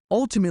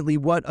ultimately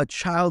what a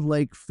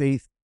childlike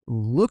faith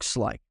looks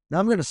like. Now,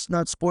 I'm going to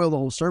not spoil the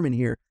whole sermon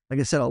here. Like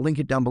I said, I'll link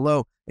it down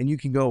below and you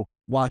can go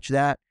watch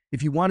that.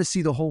 If you want to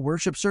see the whole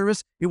worship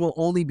service, it will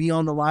only be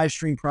on the live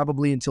stream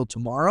probably until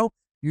tomorrow.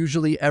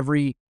 Usually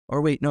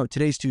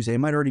today's Tuesday. It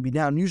might already be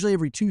down. Usually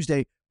every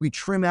Tuesday, we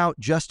trim out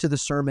just to the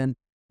sermon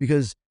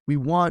because we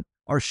want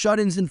our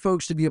shut-ins and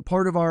folks to be a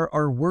part of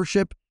our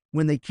worship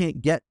when they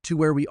can't get to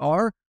where we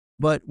are,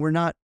 but we're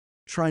not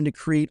trying to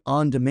create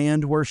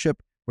on-demand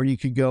worship where you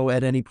could go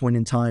at any point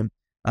in time.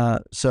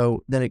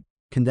 So then it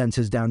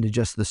condenses down to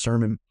just the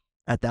sermon.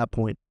 at that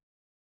point.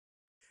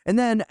 And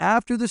then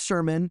after the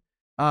sermon,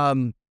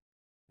 and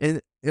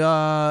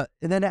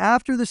then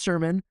after the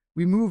sermon,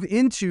 we move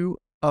into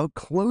a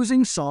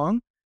closing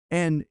song,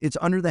 and it's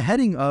under the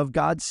heading of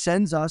God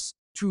sends us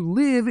to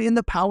live in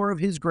the power of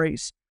his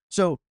grace.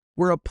 So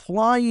we're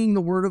applying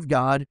the word of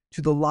God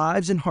to the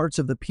lives and hearts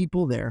of the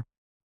people there.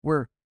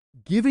 We're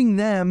giving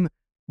them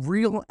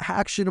real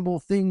actionable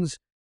things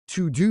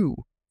to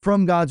do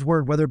from God's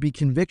word, whether it be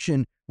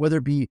conviction, whether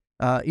it be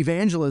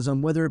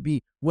evangelism, whether it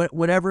be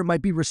whatever it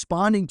might be,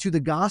 responding to the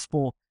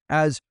gospel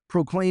as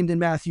proclaimed in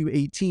Matthew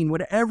 18,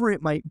 whatever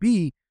it might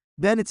be.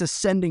 Then it's a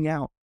sending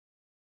out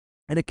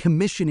and a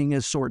commissioning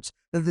as sorts,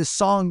 that this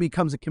song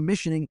becomes a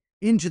commissioning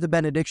into the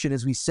benediction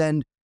as we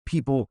send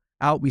people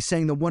out. We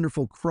sang the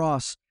wonderful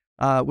cross,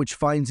 which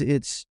finds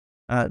its,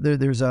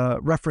 there's a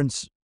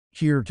reference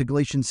here to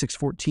Galatians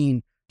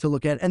 6:14 to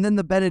look at. And then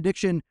the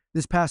benediction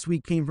this past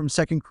week came from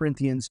 2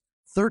 Corinthians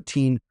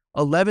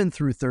 13:11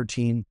 through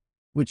 13,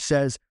 which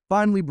says,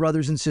 "Finally,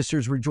 brothers and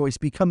sisters, rejoice,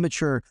 become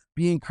mature,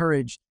 be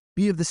encouraged,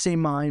 be of the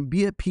same mind,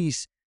 be at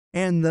peace,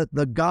 and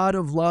the God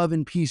of love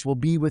and peace will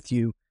be with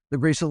you. The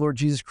grace of the Lord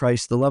Jesus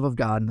Christ, the love of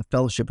God, and the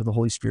fellowship of the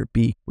Holy Spirit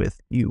be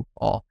with you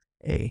all.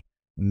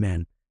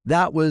 Amen."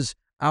 That was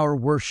our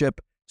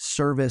worship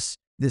service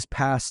this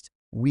past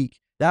week.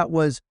 That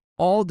was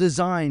all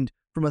designed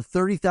from a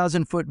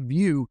 30,000-foot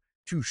view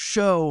to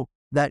show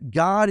that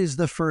God is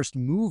the first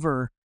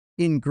mover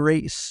in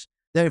grace.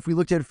 That if we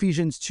looked at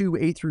Ephesians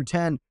 2:8 through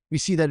 10, we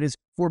see that it is,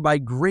 "For by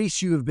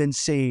grace you have been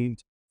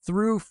saved,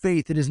 through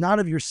faith. It is not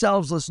of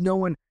yourselves, lest no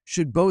one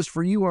should boast,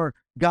 for you are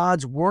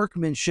God's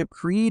workmanship,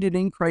 created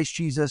in Christ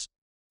Jesus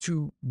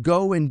to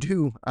go and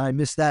do," I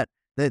missed that,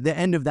 the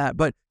end of that,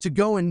 but to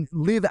go and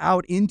live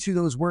out into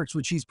those works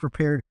which he's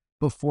prepared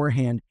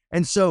beforehand.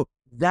 And so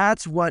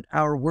that's what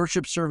our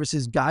worship service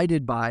is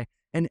guided by,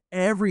 and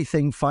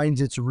everything finds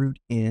its root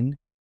in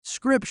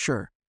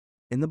Scripture,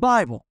 in the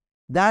Bible.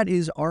 That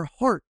is our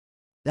heart.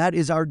 That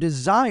is our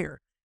desire.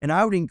 And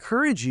I would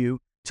encourage you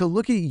to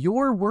look at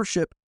your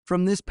worship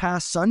from this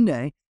past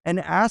Sunday and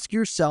ask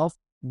yourself,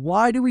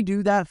 why do we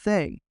do that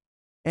thing?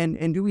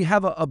 And do we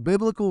have a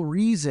biblical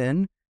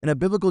reason and a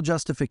biblical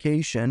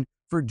justification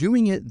for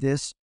doing it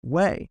this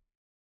way?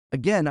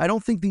 Again, I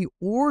don't think the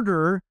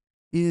order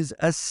is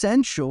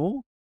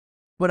essential,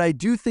 but I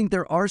do think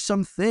there are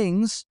some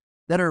things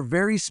that are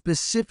very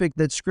specific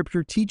that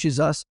Scripture teaches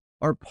us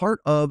are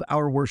part of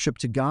our worship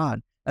to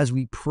God. As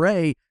we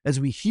pray, as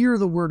we hear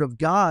the word of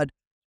God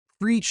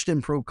preached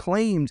and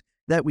proclaimed,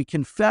 that we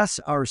confess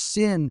our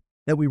sin,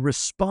 that we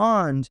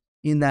respond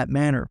in that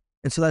manner.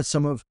 And so that's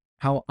some of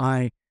how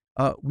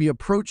we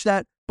approach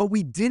that, but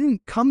we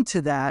didn't come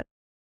to that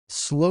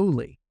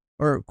slowly,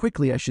 or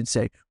quickly, I should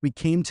say. We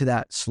came to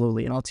that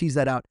slowly, and I'll tease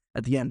that out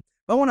at the end.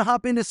 But I want to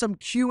hop into some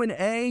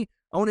Q&A.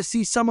 I want to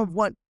see some of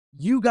what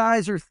you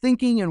guys are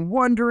thinking and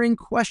wondering,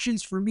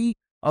 questions for me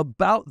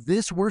about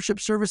this worship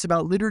service,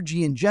 about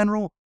liturgy in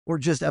general, or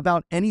just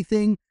about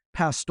anything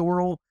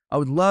pastoral. I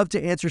would love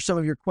to answer some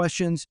of your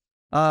questions.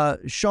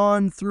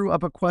 Sean threw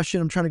up a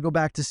question. I'm trying to go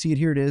back to see it.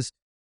 Here it is.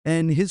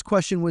 And his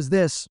question was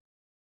this: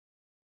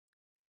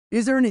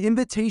 is there an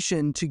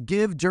invitation to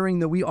give during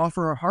the We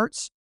Offer Our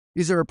Hearts?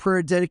 Is there a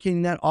prayer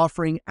dedicating that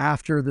offering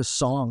after the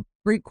song?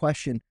 Great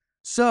question.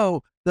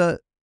 So the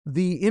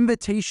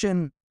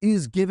invitation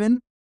is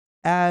given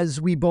as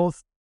we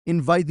both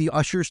invite the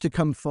ushers to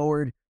come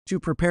forward to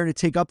prepare to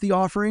take up the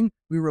offering.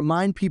 We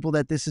remind people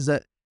that this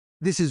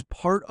is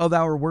part of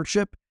our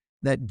worship,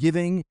 that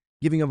giving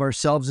of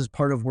ourselves is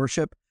part of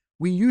worship.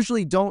 We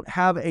usually don't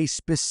have a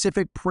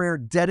specific prayer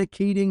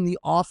dedicating the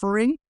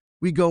offering.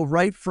 We go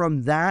right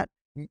from that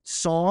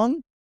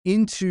song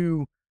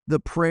into the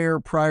prayer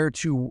prior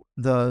to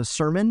the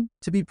sermon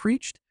to be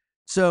preached.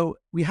 So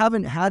we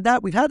haven't had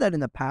that. We've had that in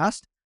the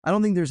past. I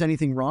don't think there's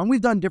anything wrong.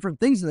 We've done different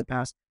things in the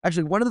past.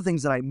 Actually, one of the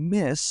things that I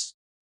miss,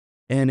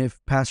 and if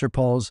Pastor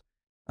Paul's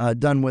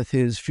done with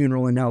his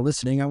funeral and now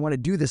listening, I want to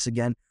do this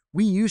again.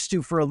 We used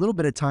to, for a little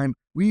bit of time,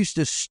 we used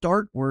to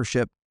start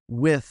worship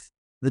with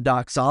the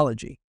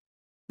doxology.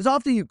 Because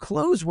often you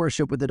close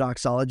worship with the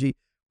doxology,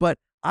 but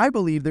I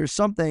believe there's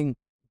something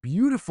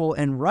beautiful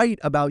and right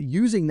about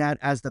using that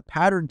as the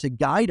pattern to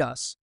guide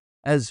us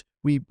as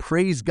we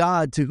praise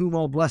God, to whom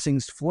all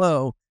blessings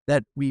flow,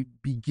 that we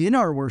begin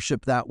our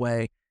worship that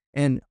way.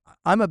 And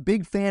I'm a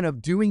big fan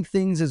of doing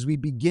things as we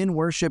begin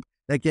worship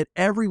that get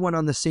everyone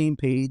on the same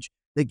page,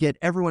 that get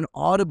everyone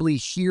audibly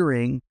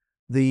hearing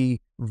the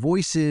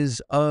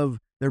voices of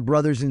their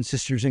brothers and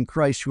sisters in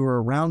Christ who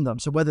are around them.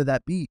 So whether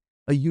that be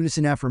a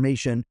unison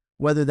affirmation,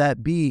 whether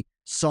that be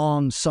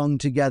songs sung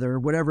together,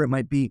 whatever it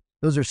might be,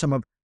 those are some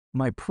of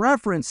my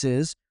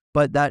preferences,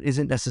 but that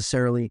isn't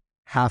necessarily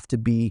have to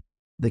be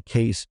the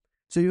case.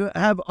 So you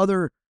have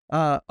other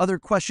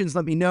questions,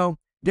 let me know.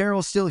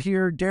 Daryl's still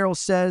here. Daryl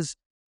says,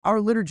 our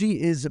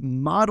liturgy is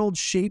modeled,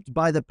 shaped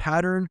by the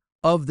pattern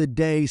of the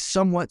day,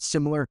 somewhat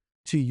similar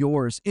to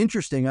yours.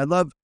 Interesting. I'd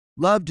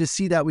love to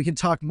see that. We can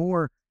talk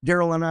more.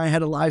 Daryl and I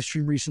had a live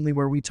stream recently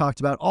where we talked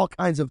about all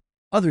kinds of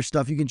other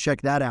stuff. You can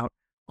check that out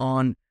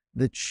on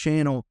the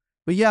channel.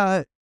 But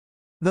yeah,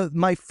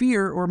 my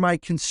fear or my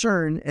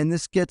concern, and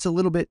this gets a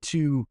little bit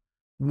to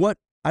what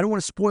I don't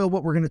want to spoil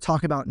what we're going to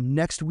talk about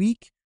next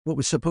week, what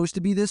was supposed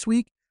to be this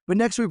week, but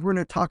next week we're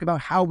going to talk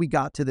about how we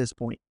got to this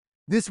point.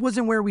 This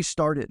wasn't where we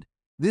started.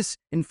 This,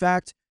 in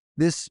fact,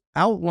 this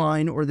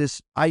outline or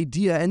this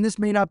idea, and this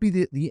may not be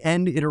the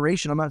end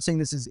iteration. I'm not saying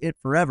this is it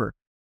forever.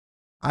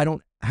 I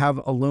don't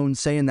have alone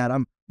saying that.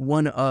 I'm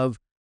one of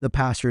the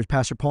pastors.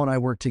 Pastor Paul and I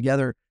work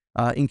together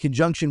in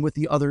conjunction with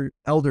the other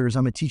elders.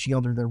 I'm a teaching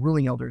elder, they're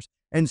ruling elders.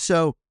 And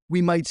so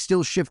we might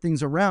still shift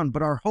things around,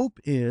 but our hope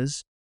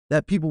is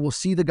that people will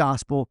see the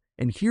gospel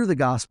and hear the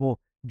gospel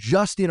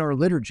just in our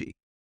liturgy,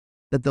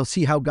 that they'll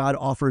see how God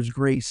offers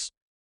grace,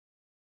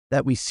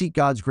 that we seek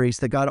God's grace,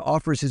 that God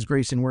offers his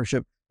grace in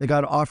worship, that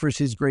God offers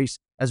his grace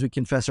as we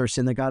confess our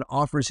sin, that God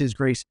offers his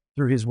grace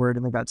through his word,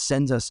 and that God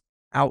sends us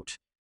out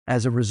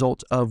as a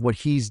result of what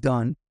he's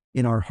done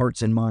in our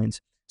hearts and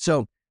minds.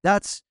 So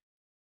that's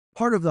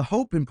part of the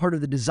hope and part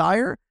of the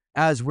desire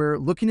as we're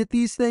looking at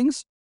these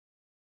things.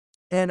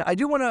 And I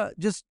do want to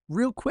just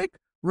real quick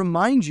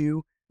remind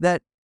you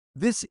that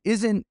this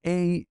isn't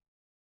a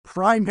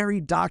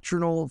primary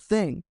doctrinal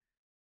thing.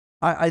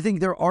 I think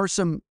there are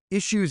some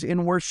issues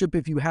in worship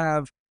if you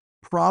have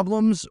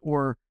problems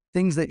or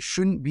things that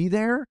shouldn't be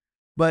there,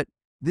 but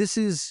this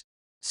is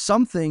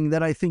something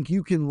that I think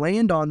you can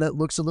land on that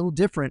looks a little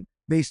different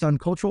based on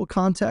cultural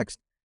context,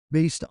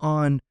 based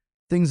on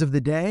things of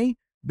the day,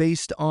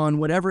 based on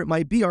whatever it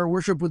might be. Our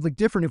worship would look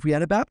different if we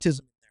had a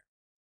baptism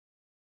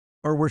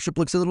there. Our worship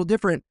looks a little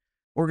different,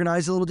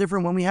 organized a little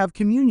different when we have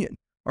communion.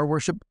 Our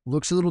worship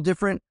looks a little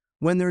different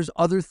when there's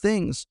other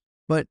things,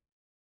 but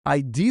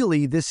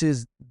ideally, this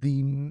is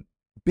the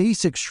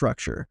basic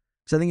structure,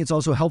 because I think it's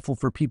also helpful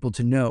for people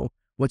to know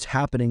what's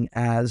happening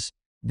as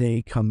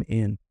they come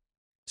in.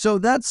 So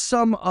that's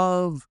some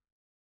of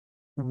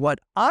what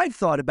I've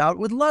thought about.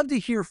 Would love to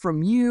hear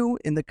from you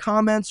in the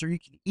comments, or you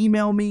can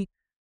email me.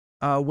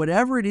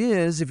 Whatever it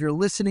is, if you're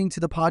listening to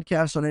the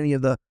podcast on any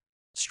of the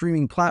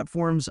streaming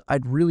platforms,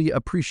 I'd really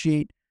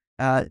appreciate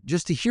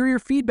just to hear your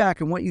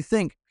feedback and what you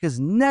think, because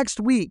next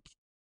week,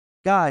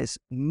 guys,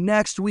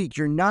 next week,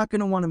 you're not going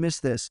to want to miss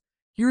this.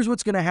 Here's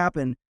what's going to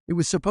happen. It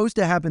was supposed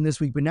to happen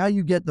this week, but now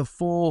you get the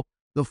full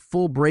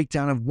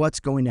breakdown of what's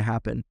going to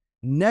happen.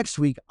 Next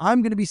week,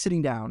 I'm going to be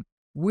sitting down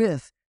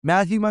with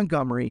Matthew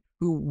Montgomery,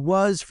 who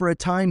was for a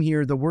time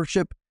here the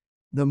worship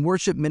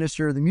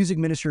minister, the music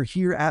minister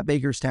here at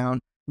Bakerstown,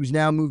 who's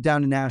now moved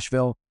down to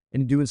Nashville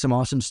and doing some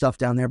awesome stuff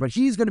down there. But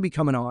he's going to be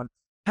coming on.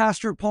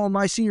 Pastor Paul,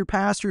 my senior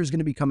pastor, is going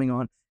to be coming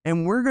on,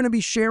 and we're going to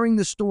be sharing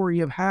the story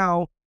of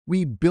how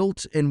we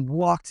built and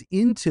walked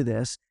into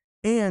this.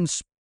 And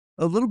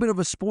a little bit of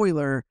a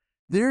spoiler,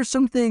 there's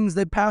some things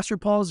that Pastor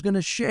Paul is going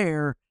to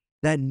share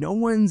that no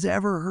one's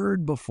ever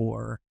heard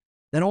before,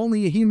 that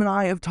only him and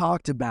I have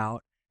talked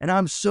about. And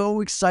I'm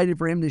so excited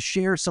for him to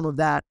share some of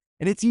that.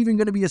 And it's even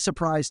going to be a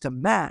surprise to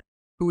Matt,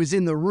 who is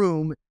in the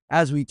room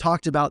as we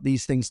talked about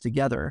these things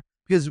together.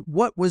 Because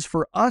what was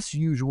for us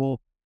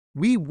usual,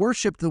 we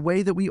worshiped the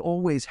way that we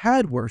always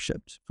had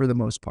worshiped for the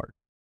most part.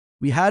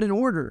 We had an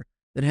order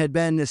that had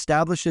been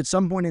established at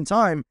some point in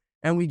time,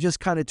 and we just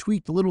kind of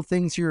tweaked little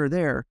things here or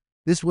there.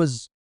 This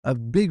was a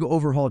big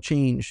overhaul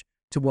change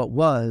to what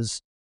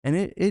was, and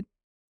it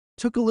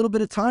took a little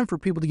bit of time for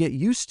people to get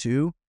used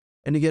to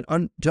and to get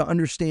to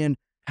understand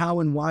how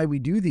and why we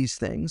do these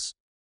things.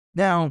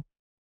 Now,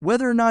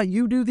 whether or not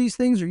you do these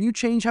things or you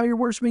change how you're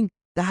worshiping,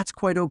 that's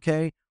quite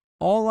okay.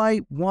 All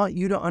I want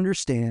you to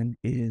understand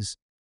is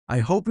I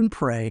hope and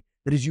pray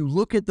that as you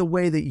look at the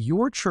way that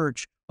your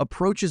church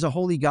approaches a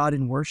holy God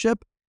in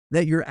worship,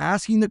 that you're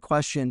asking the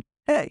question,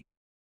 hey,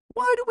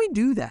 why do we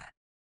do that?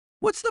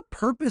 What's the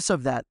purpose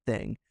of that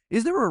thing?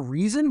 Is there a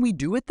reason we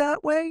do it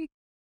that way?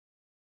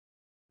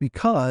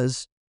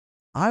 Because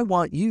I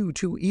want you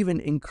to even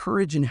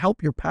encourage and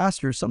help your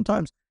pastors.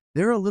 Sometimes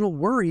they're a little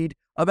worried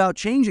about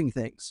changing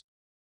things.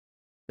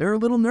 They're a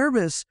little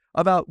nervous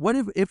about what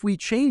if we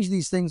change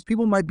these things,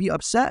 people might be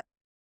upset.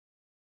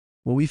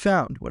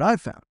 What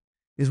I've found,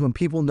 is when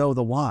people know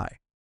the why,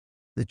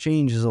 the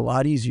change is a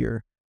lot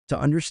easier to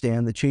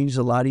understand. The change is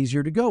a lot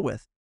easier to go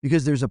with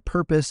because there's a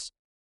purpose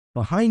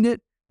behind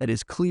it that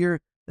is clear,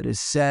 that is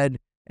said,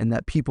 and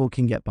that people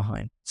can get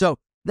behind. So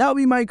that would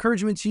be my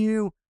encouragement to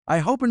you. I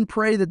hope and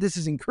pray that this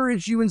has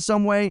encouraged you in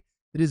some way,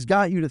 that has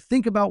got you to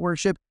think about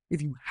worship.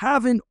 If you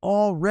haven't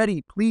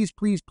already, please,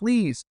 please,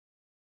 please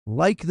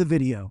like the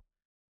video,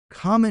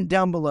 comment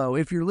down below.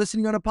 If you're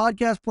listening on a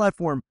podcast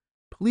platform,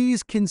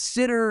 please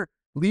consider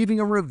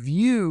leaving a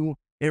review.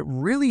 It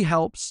really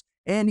helps.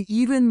 And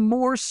even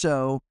more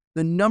so,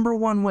 the number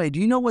one way. Do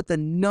you know what the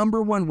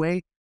number one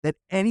way that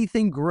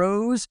anything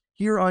grows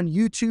here on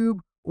YouTube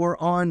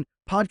or on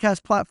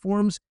podcast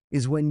platforms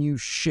is? When you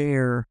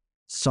share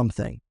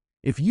something.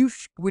 If you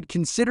would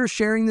consider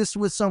sharing this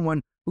with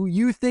someone who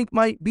you think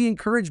might be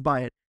encouraged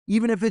by it,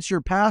 even if it's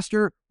your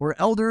pastor or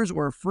elders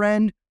or a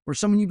friend or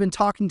someone you've been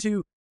talking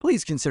to,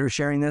 please consider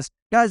sharing this.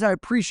 Guys, I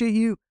appreciate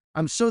you.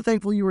 I'm so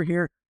thankful you were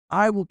here.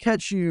 I will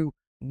catch you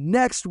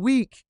next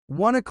week,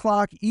 1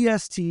 o'clock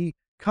EST.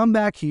 Come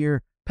back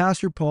here.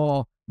 Pastor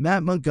Paul,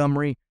 Matt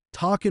Montgomery,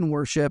 talking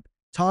worship,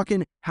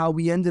 talking how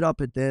we ended up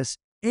at this,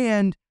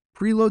 and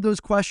preload those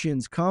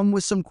questions. Come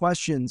with some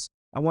questions.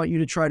 I want you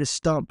to try to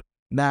stump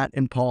Matt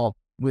and Paul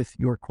with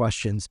your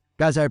questions.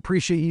 Guys, I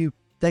appreciate you.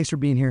 Thanks for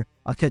being here.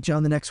 I'll catch you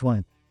on the next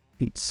one.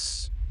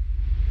 Peace.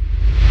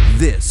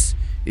 This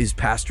is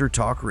Pastor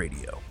Talk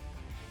Radio.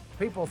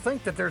 People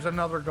think that there's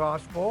another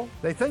gospel.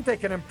 They think they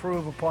can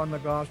improve upon the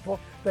gospel.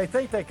 They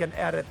think they can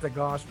edit the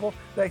gospel.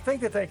 They think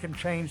that they can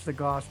change the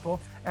gospel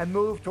and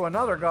move to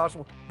another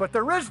gospel. But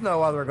there is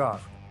no other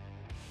gospel.